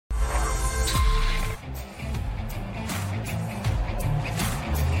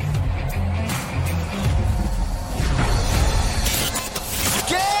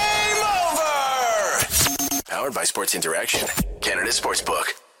Powered by Sports Interaction, Canada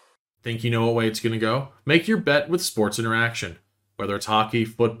Sportsbook. Think you know what way it's going to go? Make your bet with Sports Interaction. Whether it's hockey,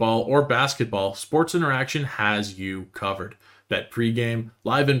 football, or basketball, Sports Interaction has you covered. Bet pregame,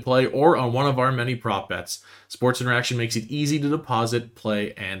 live in play, or on one of our many prop bets. Sports Interaction makes it easy to deposit,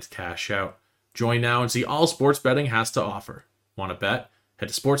 play, and cash out. Join now and see all sports betting has to offer. Want to bet? Head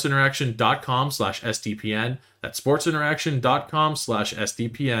to sportsinteraction.com/SDPN. That's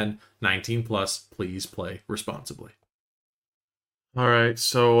sportsinteraction.com/SDPN. 19 plus. Please play responsibly. All right,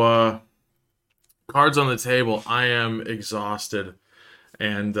 so cards on the table. I am exhausted,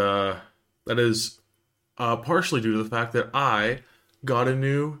 and that is partially due to the fact that I got a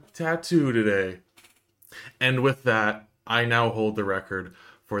new tattoo today. And with that, I now hold the record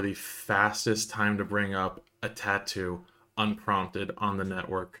for the fastest time to bring up a tattoo unprompted on the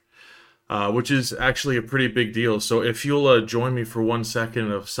network, which is actually a pretty big deal. So if you'll join me for 1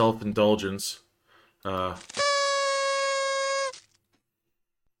 second of self-indulgence.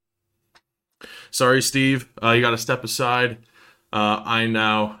 Sorry, Steve. You got to step aside. I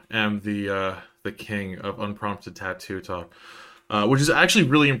now am the king of unprompted tattoo talk, which is actually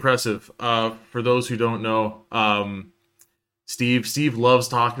really impressive. For those who don't know, Steve loves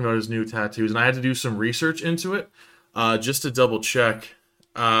talking about his new tattoos, and I had to do some research into it just to double check.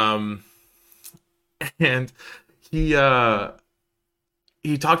 And he talked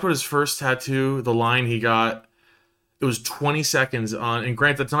about his first tattoo, the line he got. It was 20 seconds on, and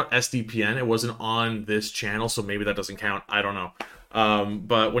granted, that's not SDPN. It wasn't on this channel, so maybe that doesn't count. I don't know.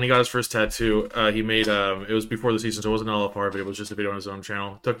 But when he got his first tattoo, he made, it was before the season, so it wasn't an LFR video. It was just a video on his own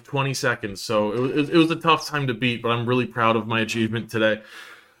channel. It took 20 seconds, so it was a tough time to beat, but I'm really proud of my achievement today.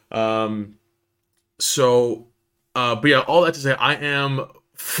 But yeah, all that to say, I am,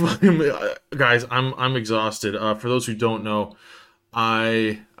 guys, I'm exhausted. For those who don't know,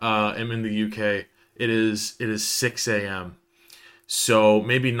 I am in the UK. It is 6 a.m. So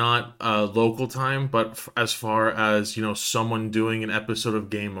maybe not local time, but as far as, someone doing an episode of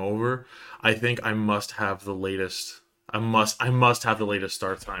Game Over, I think I must have the latest. I must have the latest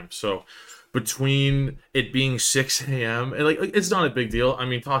start time. So between it being 6 a.m. and it's not a big deal. I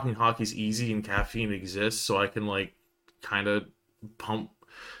mean, talking hockey's easy and caffeine exists, so I can kind of pump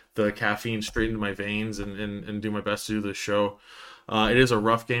the caffeine straight into my veins and do my best to do this show. It is a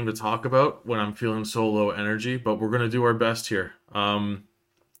rough game to talk about when I'm feeling so low energy, but we're going to do our best here. All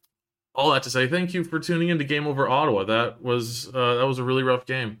that to say, thank you for tuning in to Game Over Ottawa. That was a really rough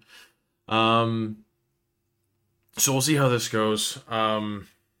game. So we'll see how this goes.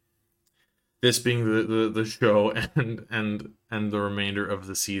 This being the show and the remainder of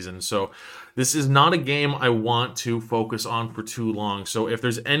the season. So this is not a game I want to focus on for too long. So if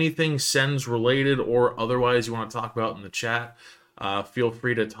there's anything Sens related or otherwise you want to talk about in the chat, feel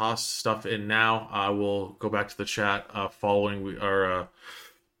free to toss stuff in now. I will go back to the chat following our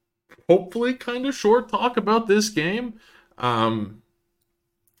hopefully kind of short talk about this game. And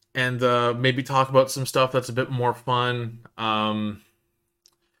maybe talk about some stuff that's a bit more fun.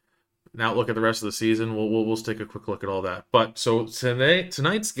 Now look at the rest of the season. We'll take a quick look at all that. But so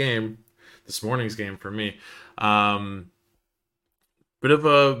tonight's game, this morning's game for me,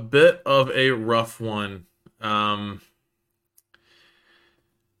 bit of a rough one.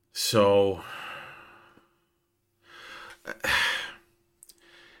 So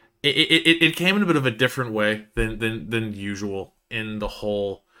it came in a bit of a different way than usual in the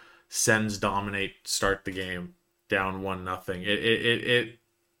whole Sens dominate, start the game down 1-0.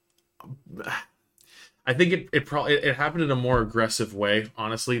 I think it happened in a more aggressive way.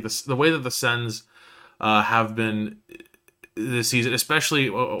 Honestly, the way that the Sens have been this season, especially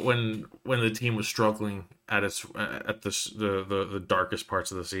when the team was struggling at the darkest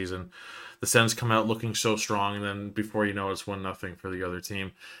parts of the season, the Sens come out looking so strong, and then before you know it, it's 1-0 for the other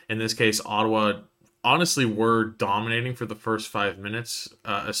team. In this case, Ottawa honestly were dominating for the first 5 minutes,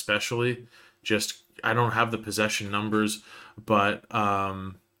 especially. Just, I don't have the possession numbers, but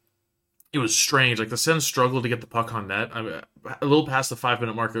it was strange. The Sens struggled to get the puck on net. A little past the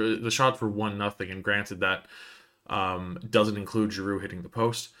 5-minute mark, the shots were 1-0, and granted that doesn't include Giroux hitting the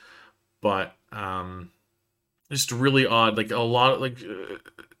post, but just really odd.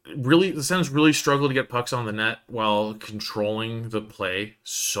 Really, the Sens really struggled to get pucks on the net while controlling the play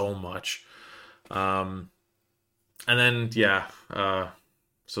so much. And then,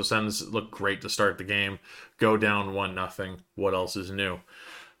 so Sens look great to start the game, go down 1-0. What else is new?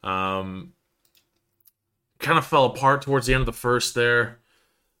 Kind of fell apart towards the end of the first there.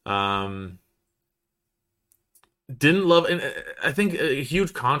 Didn't love, and I think a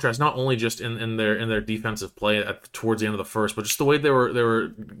huge contrast, not only just in their defensive play towards the end of the first, but just the way they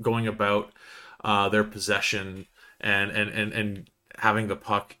were going about their possession and having the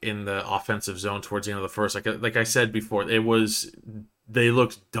puck in the offensive zone towards the end of the first. Like I said before, they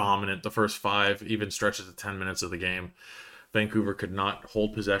looked dominant the first 5, even stretches of 10 minutes of the game. Vancouver could not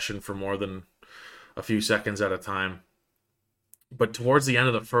hold possession for more than a few seconds at a time. But towards the end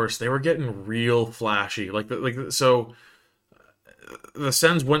of the first, they were getting real flashy. So the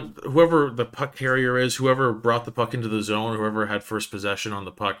Sens went, whoever the puck carrier is, whoever brought the puck into the zone, whoever had first possession on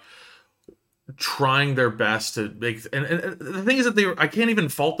the puck, trying their best to make. And the thing is that I can't even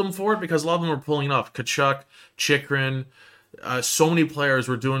fault them for it because a lot of them were pulling it off. Tkachuk, Chychrun, so many players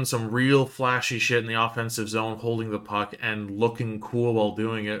were doing some real flashy shit in the offensive zone, holding the puck and looking cool while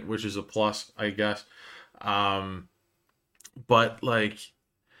doing it, which is a plus, I guess. But like,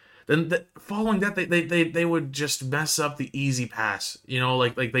 then following that, they would just mess up the easy pass.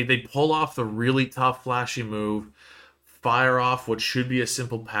 Like they'd pull off the really tough, flashy move, fire off what should be a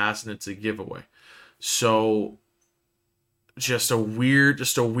simple pass, and it's a giveaway. So, just a weird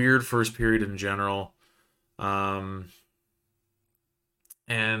first period in general. And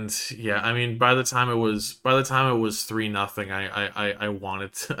yeah, I mean, by the time it was 3-0, I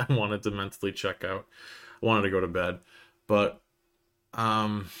wanted to mentally check out. I wanted to go to bed. But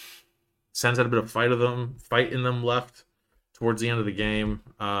Sens had a bit of fight in them left towards the end of the game.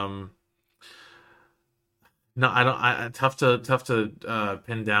 Tough to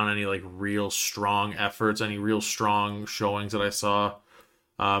pin down any like real strong efforts, any real strong showings that I saw.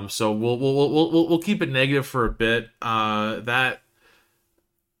 So we'll keep it negative for a bit. That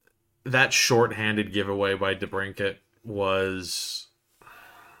shorthanded giveaway by DeBrincat was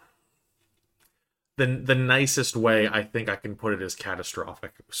the nicest way I think I can put it is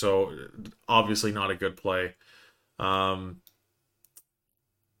catastrophic. So obviously not a good play.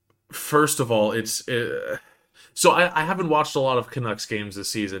 First of all, so I haven't watched a lot of Canucks games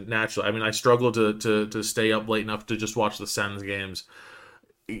this season. Naturally, I mean, I struggle to stay up late enough to just watch the Sens games,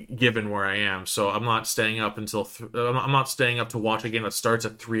 given where I am. So I'm not staying up I'm not staying up to watch a game that starts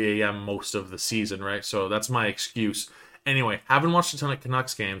at 3 a.m. most of the season, right? So that's my excuse. Anyway, haven't watched a ton of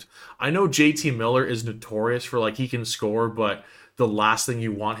Canucks games. I know JT Miller is notorious for like he can score, but the last thing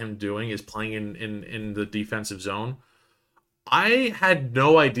you want him doing is playing in the defensive zone. I had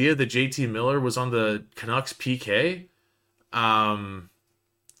no idea that JT Miller was on the Canucks PK.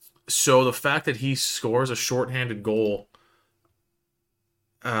 So the fact that he scores a shorthanded goal,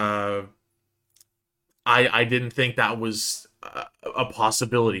 I didn't think that was a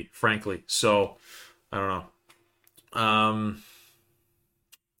possibility, frankly. So I don't know.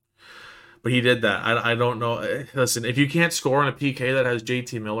 But he did that. I don't know. Listen, if you can't score on a PK that has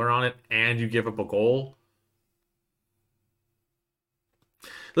JT Miller on it and you give up a goal,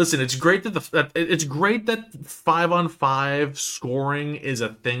 listen, it's great that 5-on-5 scoring is a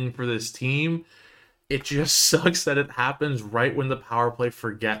thing for this team. It just sucks that it happens right when the power play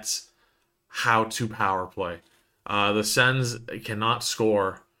forgets how to power play. The Sens cannot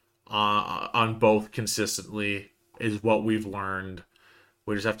score on both consistently, is what we've learned.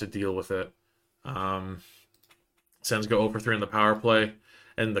 We just have to deal with it. Sens go 0-for-3 on the power play.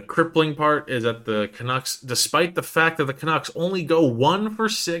 And the crippling part is that the Canucks, despite the fact that the Canucks only go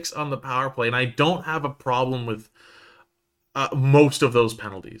 1-for-6 on the power play, and I don't have a problem with most of those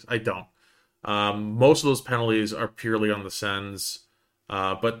penalties. I don't. Most of those penalties are purely on the Sens.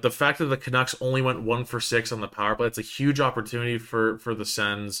 But the fact that the Canucks only went 1-for-6 on the power play, it's a huge opportunity for the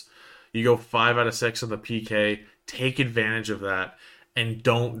Sens. You go 5 out of 6 on the PK, take advantage of that, and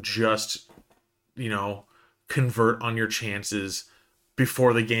don't just, convert on your chances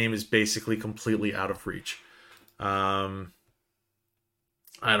before the game is basically completely out of reach. I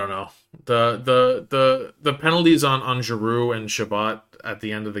don't know. The penalties on Giroux and Chabot at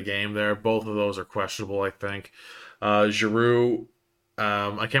the end of the game there, both of those are questionable, I think. Giroux,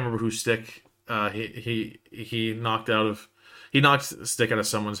 I can't remember whose stick he knocked out of. He knocked a stick out of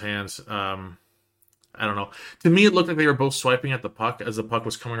someone's hands. I don't know. To me, it looked like they were both swiping at the puck as the puck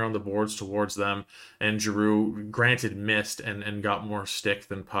was coming around the boards towards them, and Giroux, granted, missed and got more stick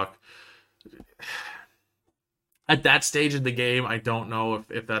than puck. At that stage of the game, I don't know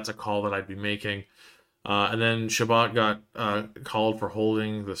if that's a call that I'd be making. And then Chabot got called for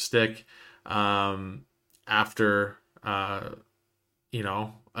holding the stick after,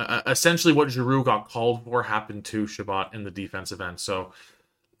 essentially what Giroux got called for happened to Chabot in the defensive end. So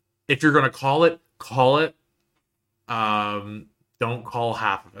if you're going to call it, call it. Don't call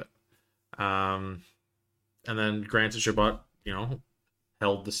half of it. And then granted, Chabot,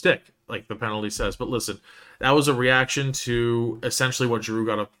 held the stick, like the penalty says. But listen, that was a reaction to essentially what Giroux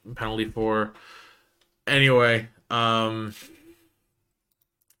got a penalty for. Anyway,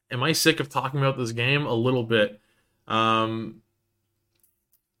 Am I sick of talking about this game? A little bit. Um,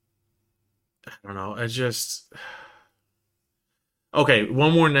 I don't know. It's just okay.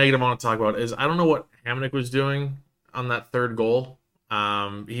 One more negative I want to talk about is I don't know what Hamnick was doing on that third goal.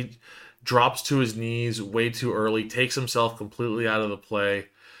 He drops to his knees way too early, takes himself completely out of the play.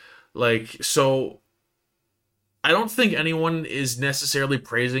 Like, so I don't think anyone is necessarily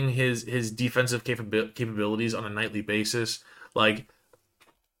praising his defensive capabilities on a nightly basis. Like,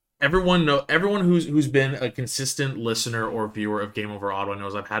 everyone who's been a consistent listener or viewer of Game Over Ottawa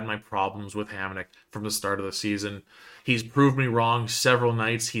knows I've had my problems with Hamnick from the start of the season. He's proved me wrong several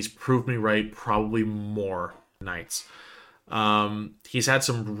nights. He's proved me right probably more nights. He's had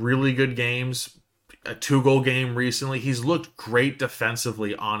some really good games. A 2-goal game recently. He's looked great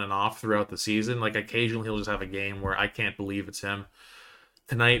defensively on and off throughout the season. Like, occasionally he'll just have a game where I can't believe it's him.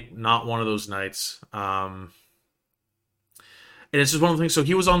 Tonight, not one of those nights. And it's just one of the things. So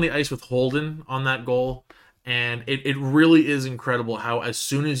he was on the ice with Holden on that goal. And it really is incredible how as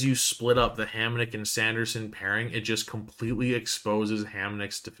soon as you split up the Hamnick and Sanderson pairing, it just completely exposes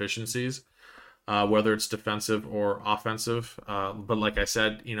Hamnick's deficiencies. Whether it's defensive or offensive. But like I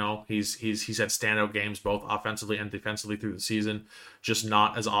said, he's had standout games both offensively and defensively through the season, just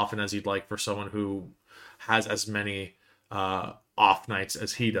not as often as you'd like for someone who has as many off nights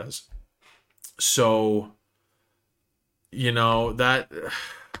as he does. So, that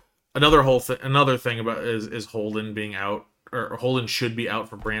another thing about is Holden being out, or Holden should be out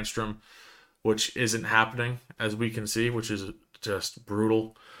for Brandstrom, which isn't happening as we can see, which is just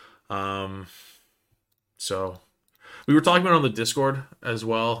brutal. So we were talking about it on the Discord as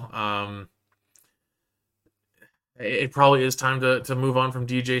well. It probably is time to move on from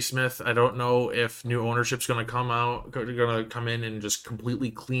DJ Smith. I don't know if new ownership's going to come in and just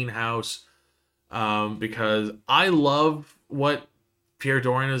completely clean house. Because I love what Pierre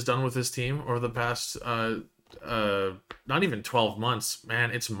Dorion has done with his team over the past, not even 12 months,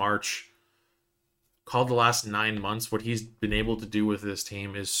 man, it's March. Called the last 9 months. What he's been able to do with this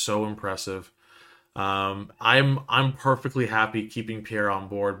team is so impressive. I'm perfectly happy keeping Pierre on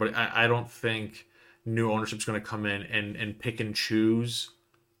board, but I don't think new ownership's going to come in and pick and choose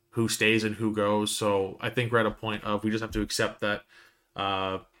who stays and who goes. So I think we're at a point of we just have to accept that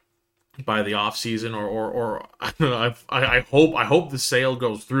by the off season, or I don't know. I hope the sale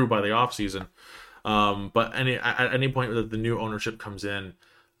goes through by the off season. But at any point that the new ownership comes in,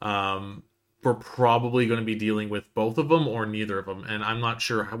 we're probably going to be dealing with both of them or neither of them, and I'm not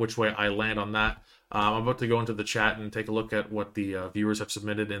sure which way I land on that. I'm about to go into the chat and take a look at what the viewers have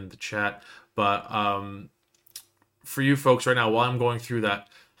submitted in the chat. But for you folks right now, while I'm going through that,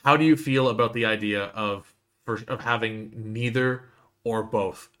 how do you feel about the idea of having neither or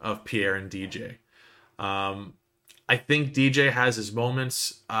both of Pierre and DJ? I think DJ has his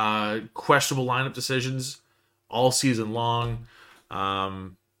moments, questionable lineup decisions all season long. I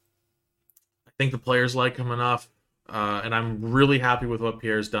think the players like him enough, and I'm really happy with what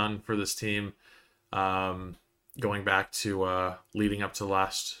Pierre's done for this team. Going back to leading up to the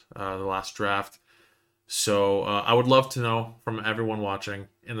last draft. So I would love to know from everyone watching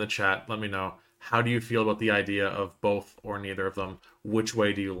in the chat. Let me know, how do you feel about the idea of both or neither of them? Which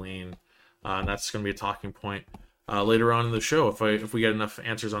way do you lean? And that's going to be a talking point later on in the show if we get enough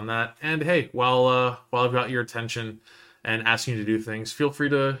answers on that. And hey, while I've got your attention and asking you to do things, feel free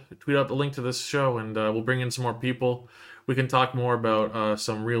to tweet out the link to this show, and we'll bring in some more people. We can talk more about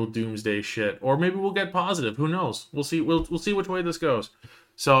some real doomsday shit, or maybe we'll get positive. Who knows? We'll see. We'll see which way this goes.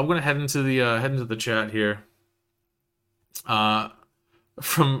 So I'm gonna head into the chat here.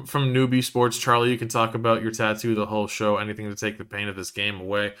 From Newbie Sports, Charlie, you can talk about your tattoo the whole show. Anything to take the pain of this game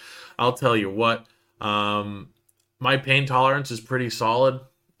away. I'll tell you what. My pain tolerance is pretty solid.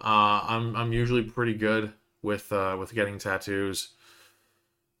 I'm usually pretty good with getting tattoos.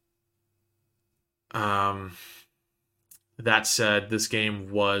 That said, this game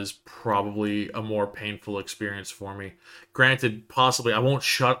was probably a more painful experience for me. Granted, possibly I won't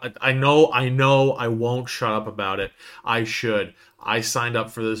I know I won't shut up about it. I should. I signed up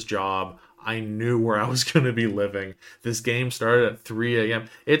for this job. I knew where I was going to be living. This game started at 3 a.m.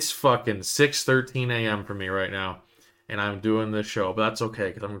 It's fucking 6:13 a.m. for me right now, and I'm doing this show. But that's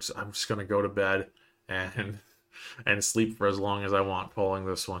okay, because I'm just going to go to bed and sleep for as long as I want following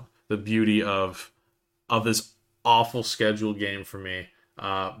this one. The beauty of this awful scheduled game for me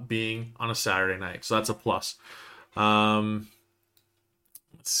being on a Saturday night, so that's a plus. Let's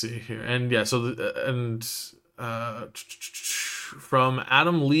see here, and yeah, from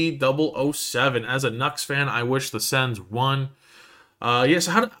Adam Lee 007, as a Nucks fan, I wish the Sens won. So that's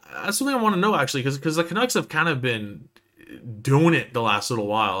something I want to know, actually, because the Canucks have kind of been doing it the last little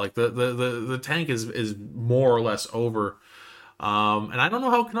while. Like the tank is more or less over. And I don't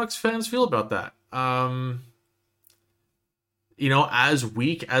know how Canucks fans feel about that. As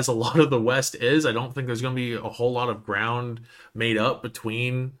weak as a lot of the West is, I don't think there's going to be a whole lot of ground made up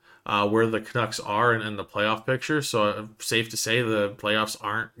between where the Canucks are and the playoff picture. So safe to say the playoffs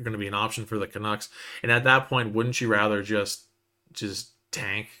aren't going to be an option for the Canucks. And at that point, wouldn't you rather just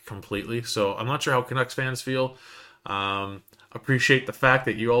tank completely? So I'm not sure how Canucks fans feel. Appreciate the fact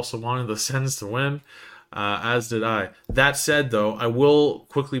that you also wanted the Sens to win. As did I. That said, though, I will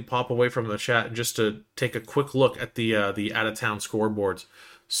quickly pop away from the chat just to take a quick look at the out-of-town scoreboards.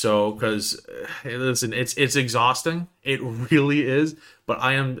 So, because listen, it's exhausting. It really is. But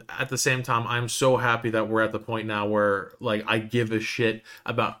I am at the same time, I'm so happy that we're at the point now where like I give a shit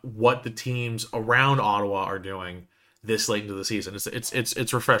about what the teams around Ottawa are doing this late into the season.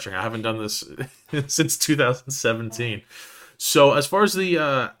 It's refreshing. I haven't done this since 2017. So as far as the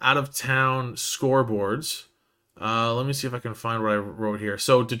out-of-town scoreboards, let me see if I can find what I wrote here.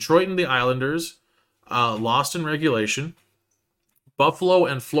 So Detroit and the Islanders lost in regulation. Buffalo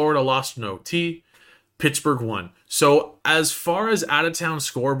and Florida lost in OT. Pittsburgh won. So as far as out-of-town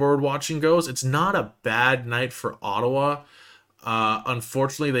scoreboard watching goes, it's not a bad night for Ottawa.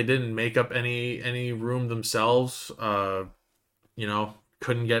 Unfortunately, they didn't make up any room themselves. Couldn't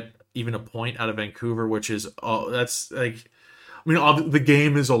get even a point out of Vancouver, which is that's like... I mean, the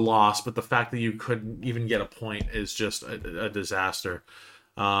game is a loss, but the fact that you couldn't even get a point is just a disaster.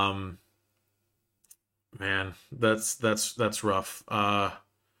 Man, that's rough.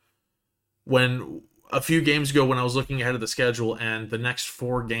 When a few games ago, when I was looking ahead of the schedule, and the next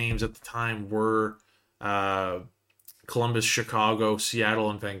 4 games at the time were Columbus, Chicago, Seattle,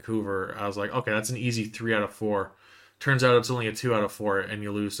 and Vancouver, I was like, okay, that's an easy 3 out of 4. Turns out it's only a 2 out of 4, and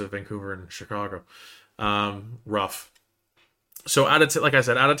you lose to Vancouver and Chicago. Rough. So like I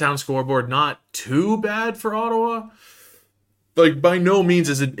said, out-of-town scoreboard, not too bad for Ottawa. Like by no means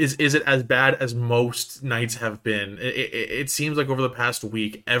is it as bad as most nights have been. It seems like over the past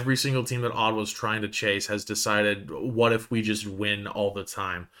week, every single team that Ottawa's trying to chase has decided, what if we just win all the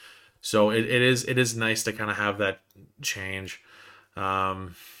time? So it is nice to kind of have that change. But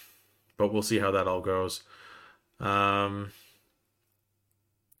we'll see how that all goes.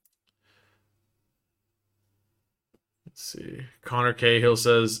 Let's see. Connor Cahill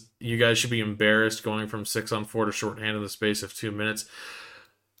says, you guys should be embarrassed going from 6-on-4 to shorthand in the space of 2 minutes.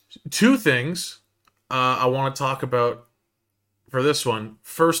 2 things I want to talk about for this one.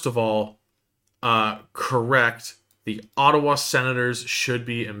 First of all, correct. The Ottawa Senators should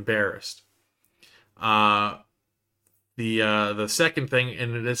be embarrassed. The second thing,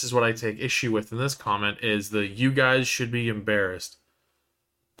 and this is what I take issue with in this comment, is the you guys should be embarrassed.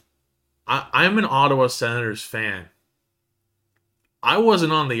 I'm an Ottawa Senators fan. I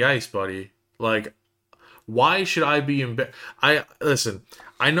wasn't on the ice, buddy. Like, why should I be embarrassed? Listen,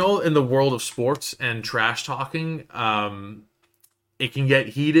 I know in the world of sports and trash talking, it can get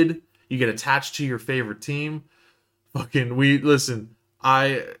heated. You get attached to your favorite team. I'm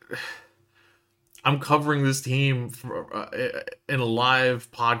covering this team in a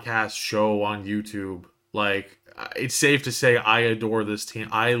live podcast show on YouTube. Like, it's safe to say I adore this team.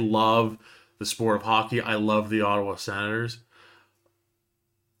 I love the sport of hockey. I love the Ottawa Senators.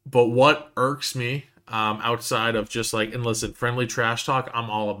 But what irks me, outside of just like, and listen, friendly trash talk, I'm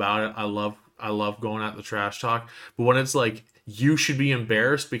all about it. I love going at the trash talk. But when it's like, you should be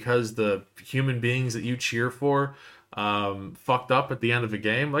embarrassed because the human beings that you cheer for fucked up at the end of a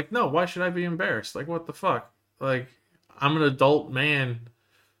game. Like, no, why should I be embarrassed? Like, what the fuck? Like, I'm an adult man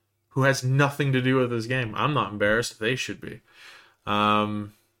who has nothing to do with this game. I'm not embarrassed. They should be.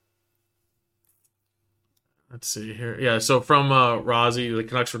 Let's see here. Yeah, so from Rozzy, the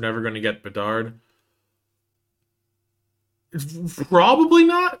Canucks were never going to get Bedard. Probably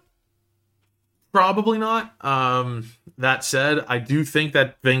not. That said, I do think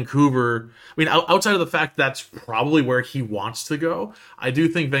that Vancouver... I mean, outside of the fact that's probably where he wants to go, I do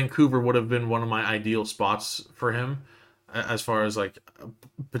think Vancouver would have been one of my ideal spots for him as far as, like,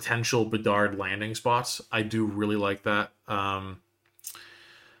 potential Bedard landing spots. I do really like that.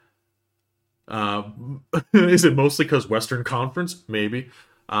 Is it mostly because Western Conference? Maybe.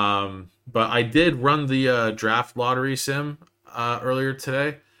 But I did run the draft lottery sim earlier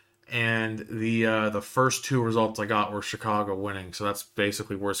today, and the first 2 results I got were Chicago winning. So that's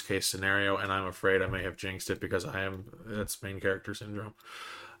basically worst case scenario, and I'm afraid I may have jinxed it because that's main character syndrome.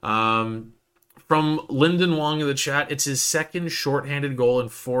 From Lyndon Wong in the chat, it's his second shorthanded goal in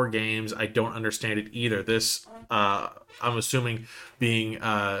 4 games. I don't understand it either. This, I'm assuming, being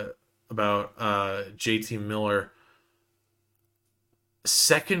about JT Miller.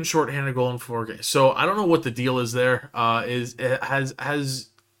 second shorthanded goal in 4 games. So I don't know what the deal is there. Has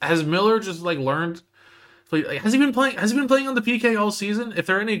Miller just like learned? Like, has he been playing? Has he been playing on the PK all season? If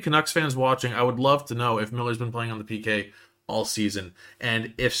there are any Canucks fans watching, I would love to know if Miller's been playing on the PK all season,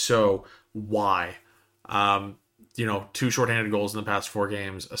 and if so, why? Two shorthanded goals in the past 4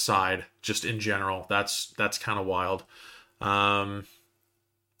 games aside, just in general, that's kind of wild.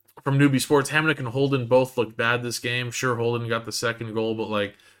 From Newbie Sports, Hamonic and Holden both looked bad this game. Sure, Holden got the second goal, but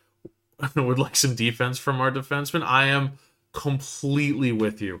like would like some defense from our defenseman. I am completely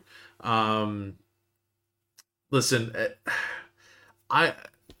with you. Listen,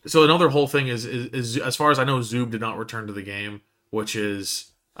 so another whole thing is as far as I know, Zub did not return to the game, which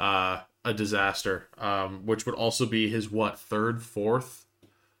is a disaster. Which would also be his third, fourth,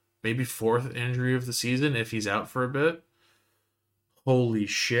 maybe fourth injury of the season if he's out for a bit. Holy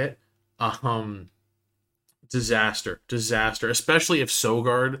shit. Disaster. Especially if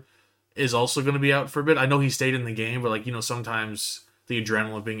Sogard is also going to be out for a bit. I know he stayed in the game, but sometimes the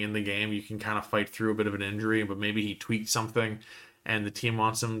adrenaline of being in the game, you can kind of fight through a bit of an injury, but maybe he tweaked something and the team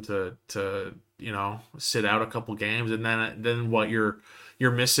wants him to sit out a couple games, and then what you're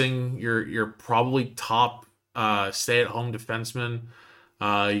missing you're probably top stay-at-home defenseman.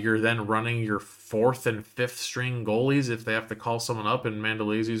 You're then running your fourth and fifth string goalies if they have to call someone up, and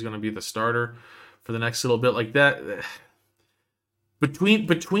Mandolese is going to be the starter for the next little bit. Like that,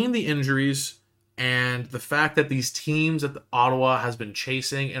 between the injuries and the fact that these teams that Ottawa has been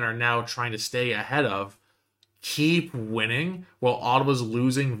chasing and are now trying to stay ahead of keep winning while Ottawa's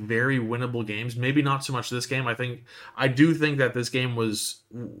losing very winnable games. Maybe not so much this game. I do think that this game was...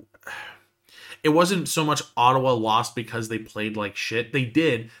 It wasn't so much Ottawa lost because they played like shit. They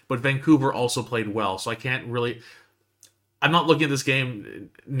did, but Vancouver also played well. So I can't really... I'm not looking at this game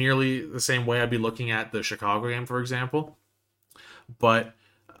nearly the same way I'd be looking at the Chicago game, for example. But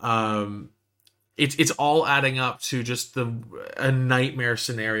it's all adding up to just a nightmare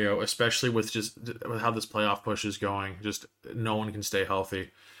scenario, especially with how this playoff push is going. Just no one can stay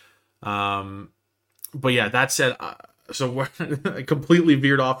healthy. But yeah, that said... So I completely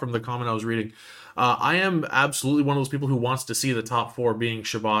veered off from the comment I was reading. I am absolutely one of those people who wants to see the top four being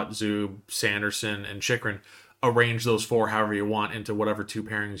Chabot, Zub, Sanderson, and Chychrun. Arrange those four however you want into whatever two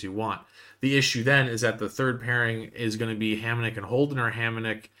pairings you want. The issue then is that the third pairing is going to be Hamonic and Holden, or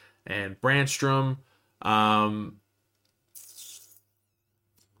Hamonic and Brannstrom. I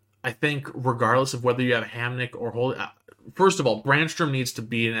think regardless of whether you have Hamonic or Holden... First of all, Brannstrom needs to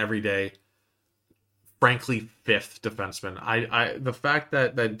be an everyday... frankly, fifth defenseman. The fact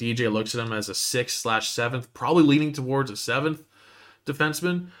that DJ looks at him as a 6/7th, probably leaning towards a 7th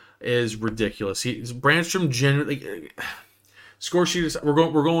defenseman, is ridiculous. Brannstrom genuinely... Score sheet is... We're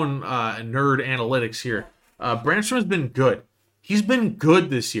going nerd analytics here. Brannstrom has been good. He's been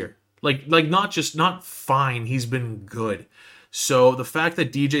good this year. Not fine. He's been good. So the fact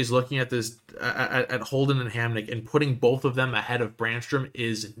that DJ's looking at this at Holden and Hamonic and putting both of them ahead of Brannstrom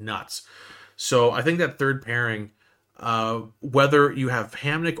is nuts. So I think that third pairing, whether you have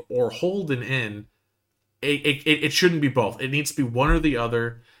Hamonic or Holden in, it shouldn't be both. It needs to be one or the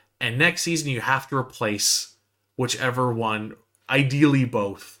other. And next season you have to replace whichever one, ideally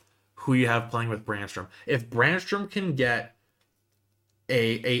both, who you have playing with Brannstrom. If Brannstrom can get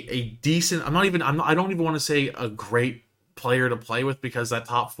a decent, I don't even want to say a great player to play with, because that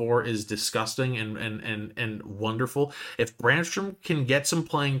top four is disgusting and wonderful. If Brannstrom can get some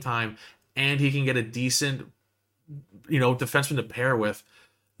playing time and he can get a decent, defenseman to pair with,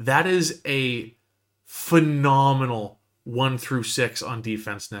 that is a phenomenal 1 through 6 on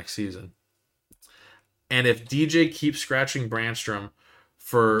defense next season. And if DJ keeps scratching Brannstrom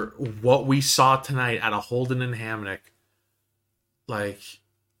for what we saw tonight out of Holden and Hamonic,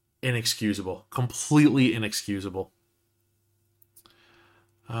 inexcusable. Completely inexcusable.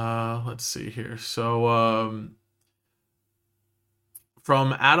 Let's see here. So,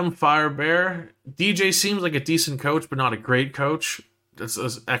 from Adam Firebear, DJ seems like a decent coach, but not a great coach. That's an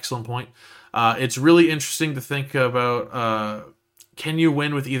excellent point. It's really interesting to think about, can you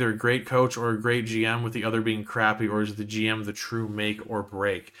win with either a great coach or a great GM with the other being crappy, or is the GM the true make or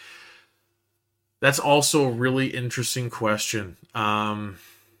break? That's also a really interesting question. I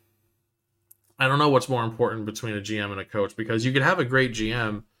don't know what's more important between a GM and a coach, because you could have a great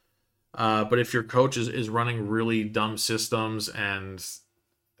GM, but if your coach is running really dumb systems, and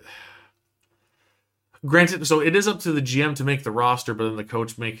granted, so it is up to the GM to make the roster, but then the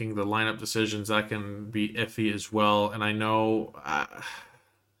coach making the lineup decisions, that can be iffy as well. And I know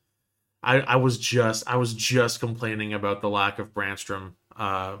I was just complaining about the lack of Brannstrom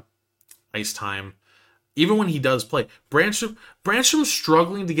ice time Even when he does play, Branstrom's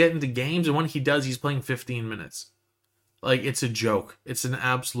struggling to get into games, and when he does, he's playing 15 minutes. Like, it's a joke. It's an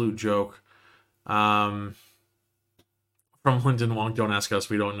absolute joke. From Lyndon Wong, don't ask us.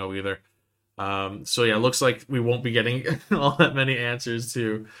 We don't know either. So yeah, it looks like we won't be getting all that many answers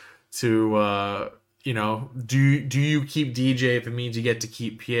to you know, do you keep DJ if it means you get to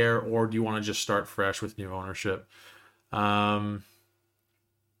keep Pierre, or do you want to just start fresh with new ownership? From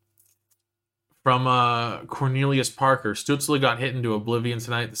Cornelius Parker, Stützle got hit into oblivion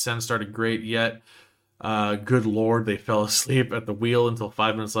tonight. The Sens started great, yet good lord, they fell asleep at the wheel until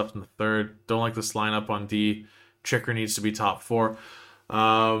 5 minutes left in the third. Don't like this lineup on D. Chicker needs to be top four.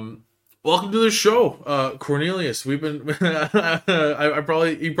 Welcome to the show, Cornelius. We've been you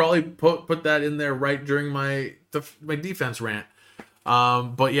probably put that in there right during my defense rant.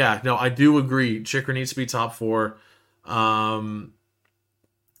 But yeah, no, I do agree. Chicker needs to be top four.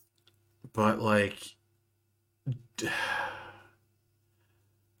 But like,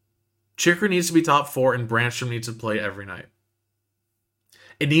 Chicker needs to be top four, and Branstrom needs to play every night.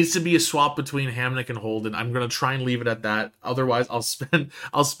 It needs to be a swap between Hamnick and Holden. I'm gonna try and leave it at that. Otherwise, I'll spend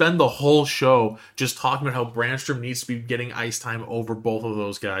the whole show just talking about how Branstrom needs to be getting ice time over both of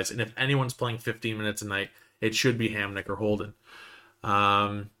those guys. And if anyone's playing 15 minutes a night, it should be Hamnick or Holden.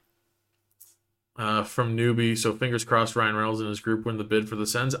 From Newbie, so fingers crossed Ryan Reynolds and his group win the bid for the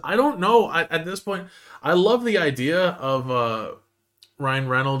Sens. I don't know. At this point, I love the idea of Ryan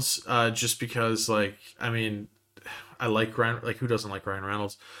Reynolds just because, like, I mean, I like Ryan. Like, who doesn't like Ryan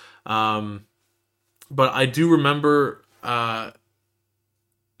Reynolds? But I do remember,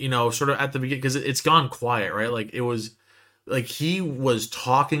 you know, sort of at the beginning, because it's gone quiet, right? Like, it was like he was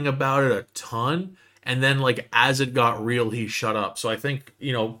talking about it a ton. And then, like, as it got real, he shut up. So I think,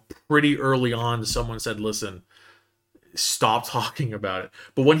 you know, pretty early on, someone said, listen, stop talking about it.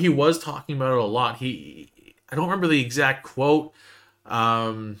 But when he was talking about it a lot, I don't remember the exact quote.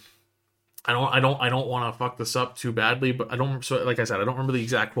 I don't want to fuck this up too badly, but so like I said, I don't remember the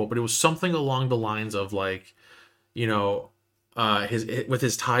exact quote, but it was something along the lines of, like, you know, with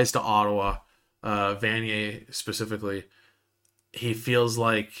his ties to Ottawa, Vanier specifically, he feels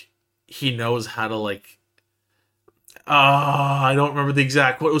like he knows how to, like, I don't remember the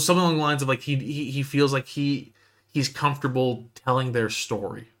exact quote. It was something along the lines of, like, he feels like he's comfortable telling their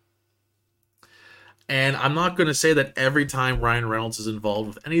story. And I'm not going to say that every time Ryan Reynolds is involved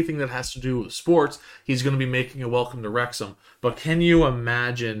with anything that has to do with sports, he's going to be making a welcome to Wrexham. But can you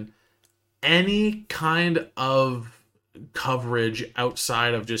imagine any kind of coverage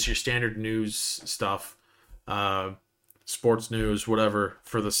outside of just your standard news stuff, sports news, whatever,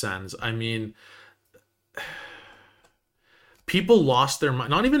 for the Sens? I mean, people lost their mind.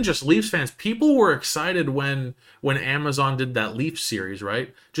 Not even just Leafs fans. People were excited when Amazon did that Leafs series,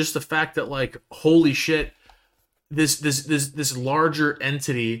 right? Just the fact that, like, holy shit, this larger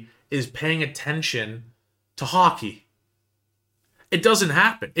entity is paying attention to hockey. It doesn't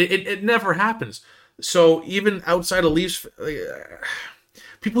happen. It never happens. So even outside of Leafs,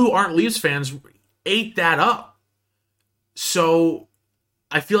 people who aren't Leafs fans ate that up. So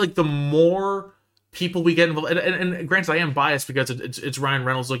I feel like the more people we get involved, and granted, I am biased because it's Ryan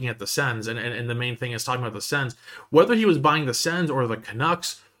Reynolds looking at the Sens, and the main thing is talking about the Sens. Whether he was buying the Sens or the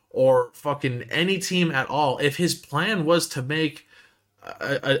Canucks or fucking any team at all, if his plan was to make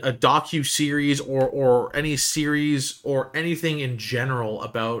a docu-series or any series or anything in general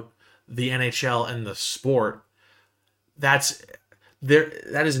about the NHL and the sport, that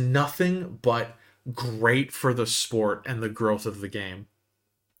is nothing but great for the sport and the growth of the game.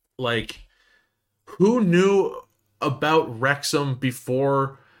 Like, who knew about Wrexham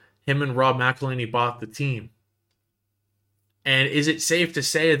before him and Rob McElhenney bought the team? And is it safe to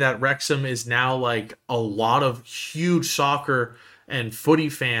say that Wrexham is now, like, a lot of huge soccer and footy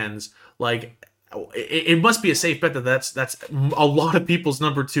fans? Like, it must be a safe bet that that's a lot of people's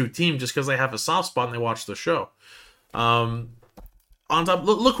number 2 team just because they have a soft spot and they watch the show. On top,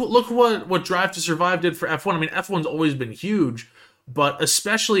 look what Drive to Survive did for F1. I mean, F1's always been huge, but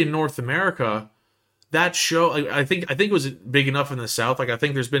especially in North America, that show, I think it was big enough in the South. Like, I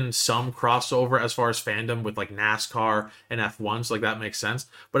think there's been some crossover as far as fandom with, like, NASCAR and F1, so, like, that makes sense.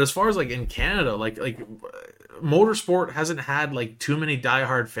 But as far as, like, in Canada, like motorsport hasn't had, like, too many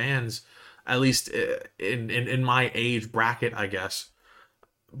diehard fans, at least in my age bracket, I guess.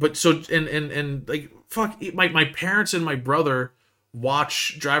 But so and like, fuck, my parents and my brother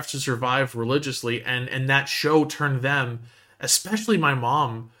watch Drive to Survive religiously, and that show turned them, especially my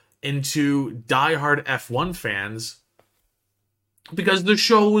mom, into diehard F1 fans because the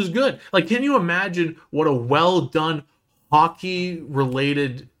show was good. Like, can you imagine what a well done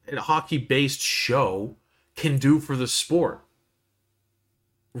hockey-based show can do for the sport.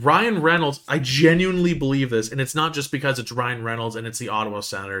 Ryan Reynolds, I genuinely believe this, and it's not just because it's Ryan Reynolds and it's the Ottawa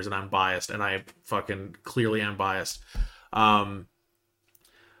Senators and I'm biased, and I fucking clearly am biased. I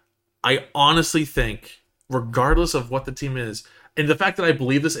honestly think, regardless of what the team is, and the fact that I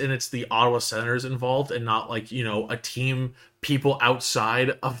believe this and it's the Ottawa Senators involved and not like, a team people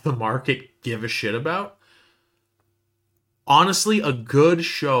outside of the market give a shit about, honestly, a good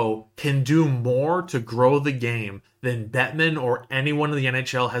show can do more to grow the game than Bettman or anyone in the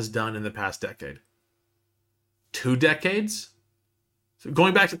NHL has done in the past decade. 2 decades? So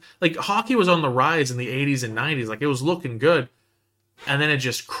going back to, like, hockey was on the rise in the 80s and 90s. Like, it was looking good. And then it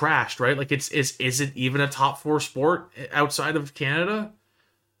just crashed, right? Like, is it even a top 4 sport outside of Canada?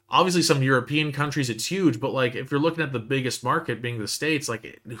 Obviously, some European countries, it's huge. But, like, if you're looking at the biggest market being the States,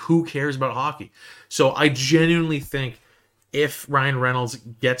 like, who cares about hockey? So I genuinely think if Ryan Reynolds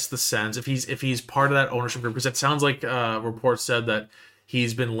gets the Sens, if he's part of that ownership group, because it sounds like reports said that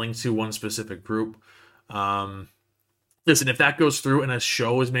he's been linked to one specific group. Listen, if that goes through and a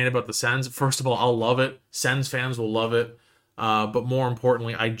show is made about the Sens, first of all, I'll love it. Sens fans will love it. But more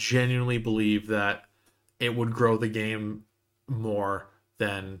importantly, I genuinely believe that it would grow the game more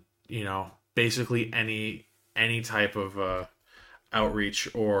than, basically any type of outreach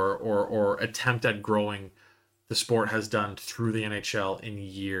or attempt at growing the sport has done through the NHL in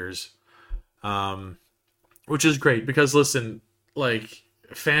years. Which is great because, listen, like,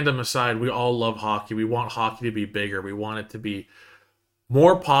 fandom aside, we all love hockey. We want hockey to be bigger. We want it to be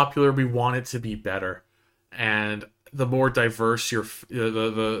more popular. We want it to be better. And the more diverse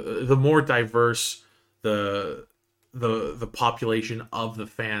the more diverse the population of the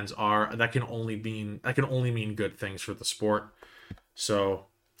fans are, that can only mean good things for the sport. So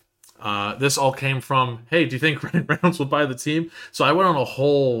this all came from, hey, do you think Ryan Reynolds will buy the team? So I went on a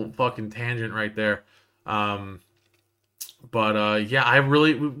whole fucking tangent right there. But yeah,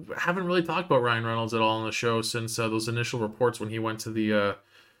 we haven't really talked about Ryan Reynolds at all on the show since those initial reports when he went to the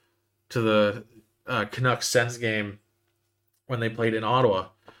Canucks Sens game when they played in Ottawa,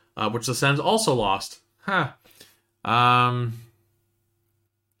 which the Sens also lost. But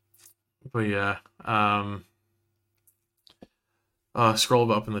yeah.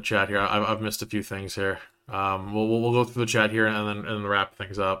 Scroll up in the chat here. I've missed a few things here. We'll go through the chat here and then wrap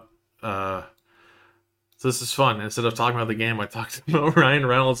things up. So this is fun. Instead of talking about the game, I talked about Ryan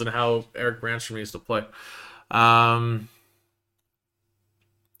Reynolds and how Eric Brandstrom used to play.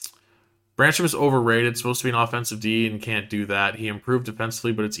 Brandstrom is overrated. Supposed to be an offensive D and can't do that. He improved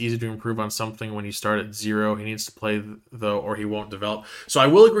defensively, but it's easy to improve on something when you start at 0. He needs to play, though, or he won't develop. So I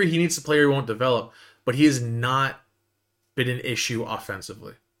will agree he needs to play or he won't develop, but he has not been an issue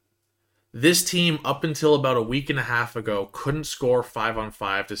offensively. This team, up until about a week and a half ago, couldn't score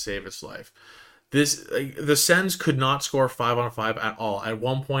 5-on-5 to save its life. The Sens could not score 5-on-5 at all. At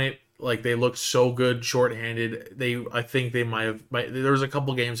one point, like, they looked so good shorthanded. I think they might have. There was a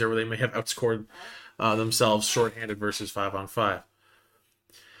couple games there where they may have outscored themselves shorthanded versus 5-on-5.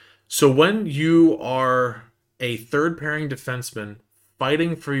 So when you are a third pairing defenseman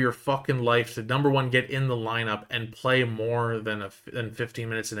fighting for your fucking life to, number one, get in the lineup and play more than 15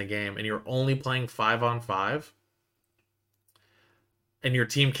 minutes in a game, and you're only playing 5-on-5, and your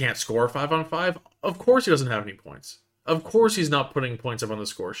team can't score 5-on-5, of course he doesn't have any points. Of course he's not putting points up on the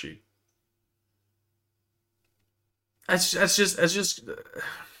score sheet. That's just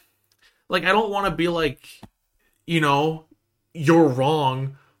like, I don't want to be like, you're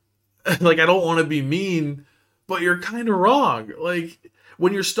wrong. Like, I don't want to be mean, but you're kind of wrong. Like,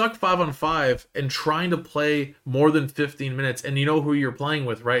 when you're stuck 5-on-5 and trying to play more than 15 minutes, and you know who you're playing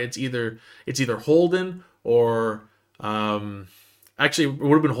with, right? It's either Holden or actually, it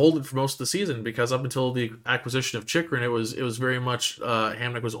would have been Holden for most of the season, because up until the acquisition of Chychrun, it was very much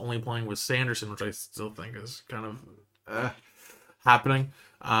Hamnick was only playing with Sanderson, which I still think is kind of happening.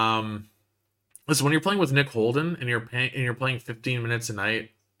 Listen, when you're playing with Nick Holden and you're playing 15 minutes a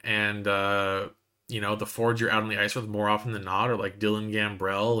night, and the forwards you're out on the ice with more often than not are like Dylan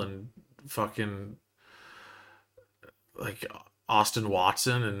Gambrell and fucking like Austin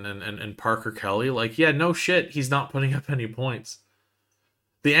Watson and Parker Kelly, like, yeah, no shit, he's not putting up any points.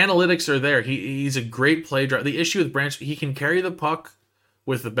 The analytics are there. He's a great play driver. The issue with Branch, he can carry the puck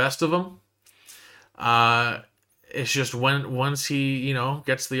with the best of them. It's just once he,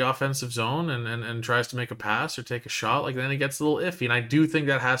 gets the offensive zone and tries to make a pass or take a shot, like, then it gets a little iffy. And I do think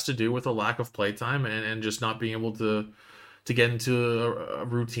that has to do with a lack of play time and just not being able to get into a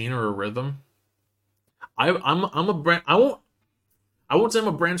routine or a rhythm. I won't say I'm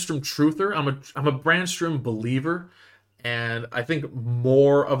a Brandstrom truther. I'm a Brandstrom believer. And I think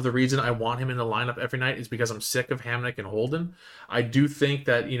more of the reason I want him in the lineup every night is because I'm sick of Hamnick and Holden. I do think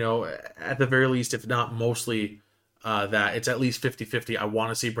that, at the very least, if not mostly, that it's at least 50-50. I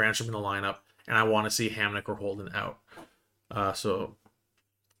want to see Branstrom in the lineup, and I want to see Hamnick or Holden out. So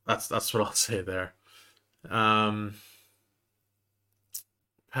that's what I'll say there.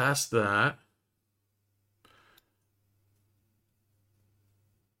 Past that,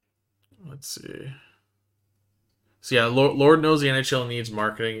 let's see. So yeah, Lord knows the NHL needs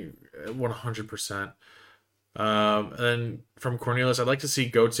marketing 100%. And then from Cornelius, I'd like to see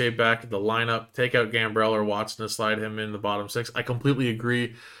Gauthier back in the lineup. Take out Gambrell or Watson to slide him in the bottom six. I completely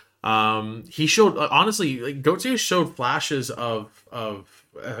agree. He showed, honestly, like, Gauthier showed flashes of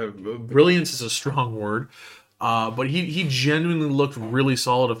brilliance is a strong word. But he genuinely looked really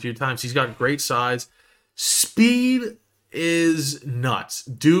solid a few times. He's got great size. Speed is nuts.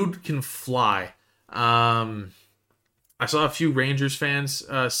 Dude can fly. I saw a few Rangers fans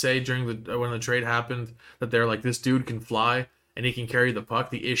say during when the trade happened that they're like, this dude can fly and he can carry the puck.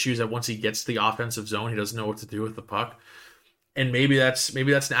 The issue is that once he gets to the offensive zone, he doesn't know what to do with the puck. And maybe that's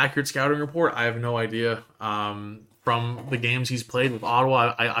an accurate scouting report. I have no idea. From the games he's played with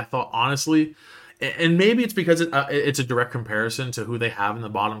Ottawa, I thought, honestly, and maybe it's because it's a direct comparison to who they have in the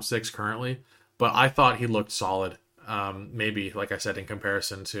bottom six currently, but I thought he looked solid. Maybe, like I said, in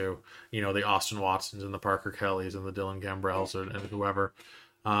comparison to, the Austin Watsons and the Parker Kellys and the Dylan Gambrells and whoever.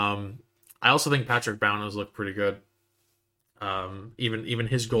 I also think Patrick Baunas looked pretty good. Even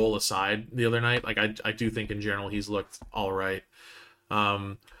his goal aside the other night, like I do think in general he's looked all right.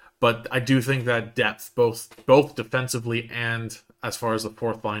 But I do think that depth, both defensively and as far as the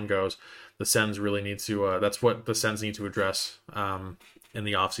fourth line goes, the Sens really need to. That's what the Sens need to address in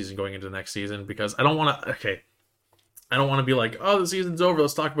the offseason going into next season, because I don't want to be like, oh, the season's over,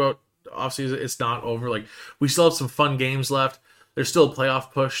 let's talk about offseason. It's not over. Like, we still have some fun games left. There's still a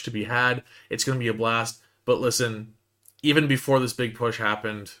playoff push to be had. It's going to be a blast. But listen, even before this big push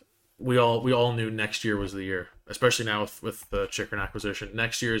happened, we all knew next year was the year, especially now with the Chychrun acquisition.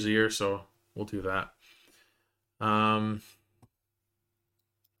 Next year is the year, so we'll do that.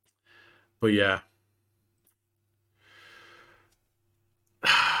 But yeah.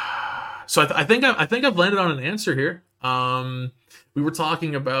 So I think I've landed on an answer here. We were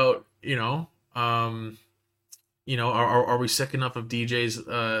talking about, are we sick enough of DJ's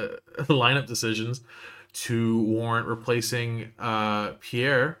lineup decisions to warrant replacing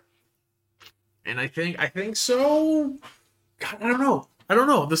Pierre? And I think so. God, I don't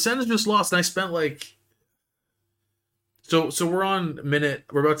know. The Sens just lost, and I spent like. So we're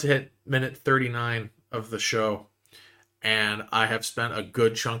about to hit minute 39 of the show, and I have spent a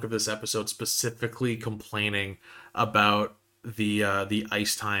good chunk of this episode specifically complaining about the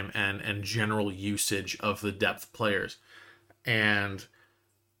ice time and general usage of the depth players. And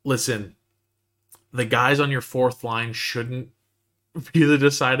listen, the guys on your fourth line shouldn't be the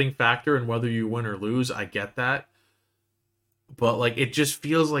deciding factor in whether you win or lose. I get that, but like, it just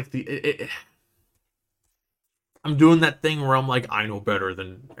feels like I'm doing that thing where I'm like, I know better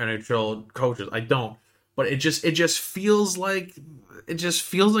than NHL coaches. I don't, but it just feels like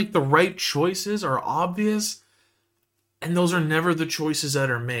the right choices are obvious, and those are never the choices that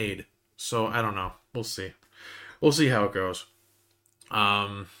are made. So I don't know. We'll see how it goes.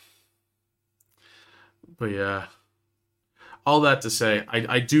 But yeah, all that to say,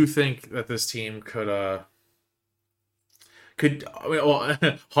 I do think that this team could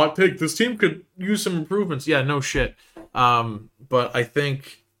hot take, this team could use some improvements. Yeah, no shit. But I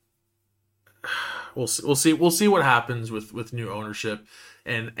think we'll see what happens with new ownership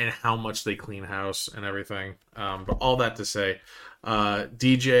and how much they clean house and everything. But all that to say,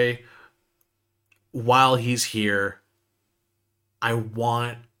 DJ, while he's here, I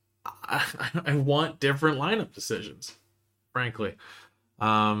want different lineup decisions, frankly.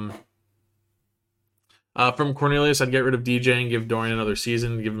 From Cornelius, I'd get rid of DJ and give Dorian another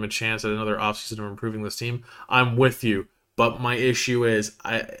season, give him a chance at another offseason of improving this team. I'm with you, but my issue is,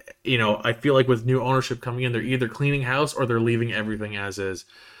 I feel like with new ownership coming in, they're either cleaning house or they're leaving everything as is.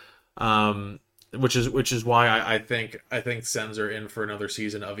 Which is why I think Sens are in for another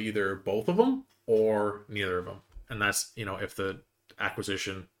season of either both of them or neither of them, and that's if the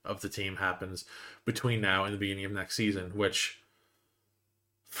acquisition of the team happens between now and the beginning of next season, which.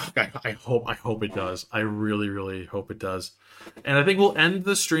 Fuck, I hope it does. I really, really hope it does. And I think we'll end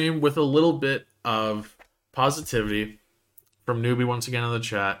the stream with a little bit of positivity from Newbie once again in the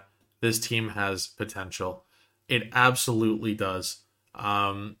chat. This team has potential. It absolutely does.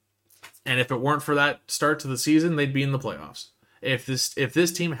 And if it weren't for that start to the season, they'd be in the playoffs. If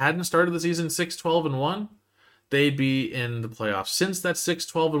this team hadn't started the season 6-12-1, they'd be in the playoffs. Since that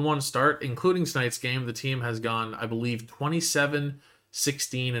 6-12-1 start, including tonight's game, the team has gone, I believe,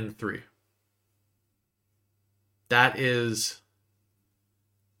 27-16-3. That is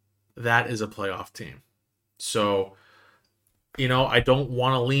a playoff team. So, I don't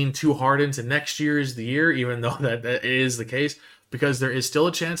want to lean too hard into next year as the year, even though that is the case, because there is still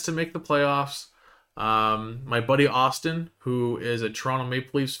a chance to make the playoffs. My buddy Austin, who is a Toronto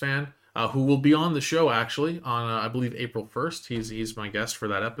Maple Leafs fan, who will be on the show actually on, I believe, April 1st. He's my guest for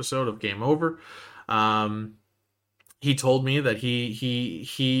that episode of Game Over. He told me that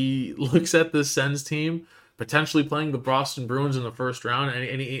he looks at this Sens team potentially playing the Boston Bruins in the first round,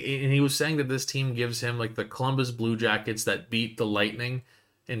 and he was saying that this team gives him like the Columbus Blue Jackets that beat the Lightning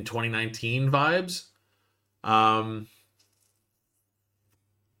in 2019 vibes. God,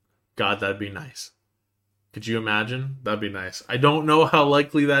 that'd be nice. Could you imagine? That'd be nice. I don't know how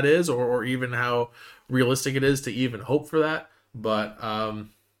likely that is, or even how realistic it is to even hope for that, but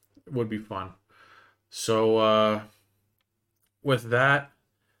it would be fun. So with that,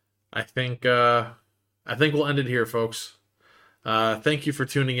 I think we'll end it here, folks. Thank you for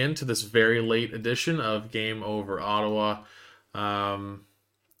tuning in to this very late edition of Game Over Ottawa.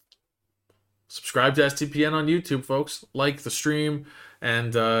 Subscribe to STPN on YouTube, folks. Like the stream,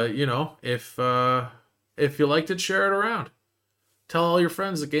 and if you liked it, share it around. Tell all your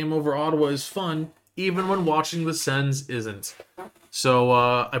friends that Game Over Ottawa is fun, even when watching the Sens isn't. So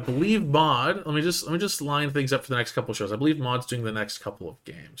I believe Mod. Let me just line things up for the next couple of shows. I believe Mod's doing the next couple of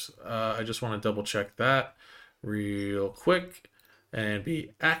games. I just want to double check that real quick and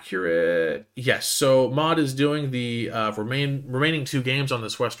be accurate. Yes. So Mod is doing the remaining 2 games on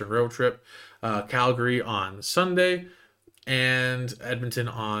this Western road trip. Calgary on Sunday and Edmonton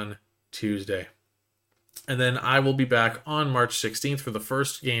on Tuesday. And then I will be back on March 16th for the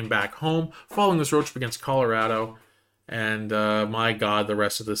first game back home, following this road trip against Colorado. And my God, the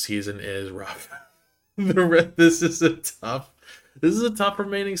rest of the season is rough. This is a tough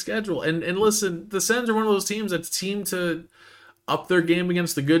remaining schedule. And listen, the Sens are one of those teams that seem to up their game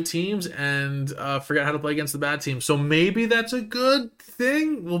against the good teams and forget how to play against the bad teams. So maybe that's a good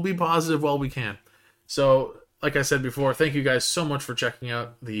thing. We'll be positive while we can. So, like I said before, thank you guys so much for checking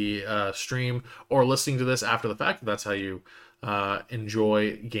out the stream or listening to this after the fact. That's how you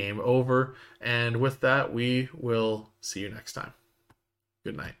enjoy Game Over. And with that, we will see you next time.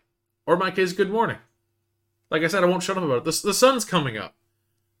 Good night. Or in my case, good morning. Like I said, I won't shut up about it. The sun's coming up.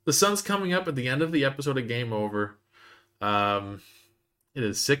 The sun's coming up at the end of the episode of Game Over. It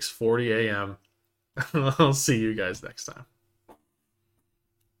is 6:40 a.m. I'll see you guys next time.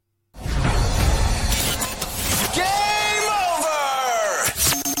 Game over!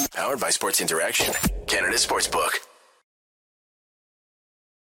 Powered by Sports Interaction, Canada Sportsbook.